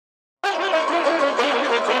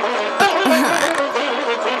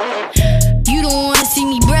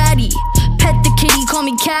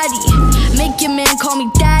caddy. Make your man call me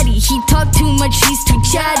daddy. He talk too much, he's too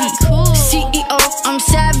chatty. CEO, I'm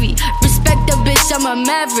savvy. Respect the bitch, I'm a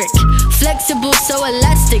maverick. Flexible, so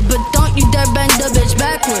elastic, but don't you dare bend the bitch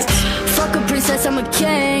backwards. Fuck a princess, I'm a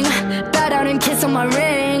king. Bow down and kiss on my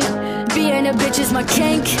ring. Being a bitch is my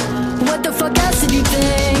kink. What the fuck else did you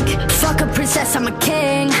think? Fuck a princess, I'm a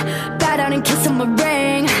king. Bow down and kiss on my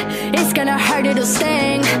ring. It's gonna hurt, it'll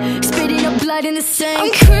sting. Spitting up blood in the sink.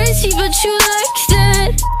 I'm crazy, but you like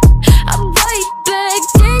that. I bite back,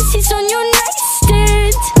 dances on your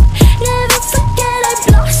nightstand. Never forget I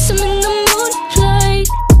blossom in the moonlight.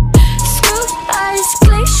 Screw eyes,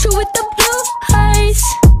 glacier with the blue eyes.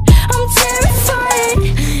 I'm terrified.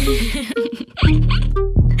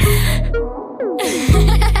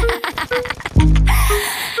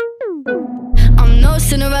 I'm no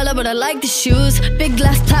Cinderella, but I like the shoes. Big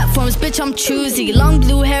glass platforms, bitch, I'm choosy. Long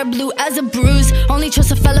blue hair, blue as a bruise. Only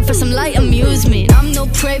trust a fella for some light amusement. I'm no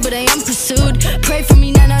prey, but I am pursued. Pray for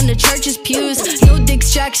me, not on the church's pews. No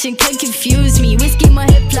distraction can confuse me. Whiskey in my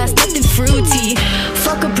hip flask, nothing fruity.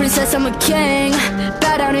 Fuck a princess, I'm a king.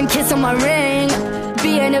 Bow down and kiss on my ring.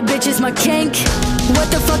 Being a bitch is my kink. What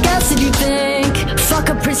the fuck else did you think? Fuck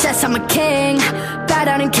a princess, I'm a king. Bow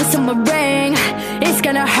down and kiss on my ring. It's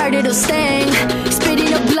gonna hurt, it'll sting.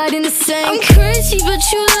 Spitting up blood in the sink. I'm crazy, but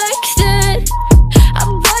you like that.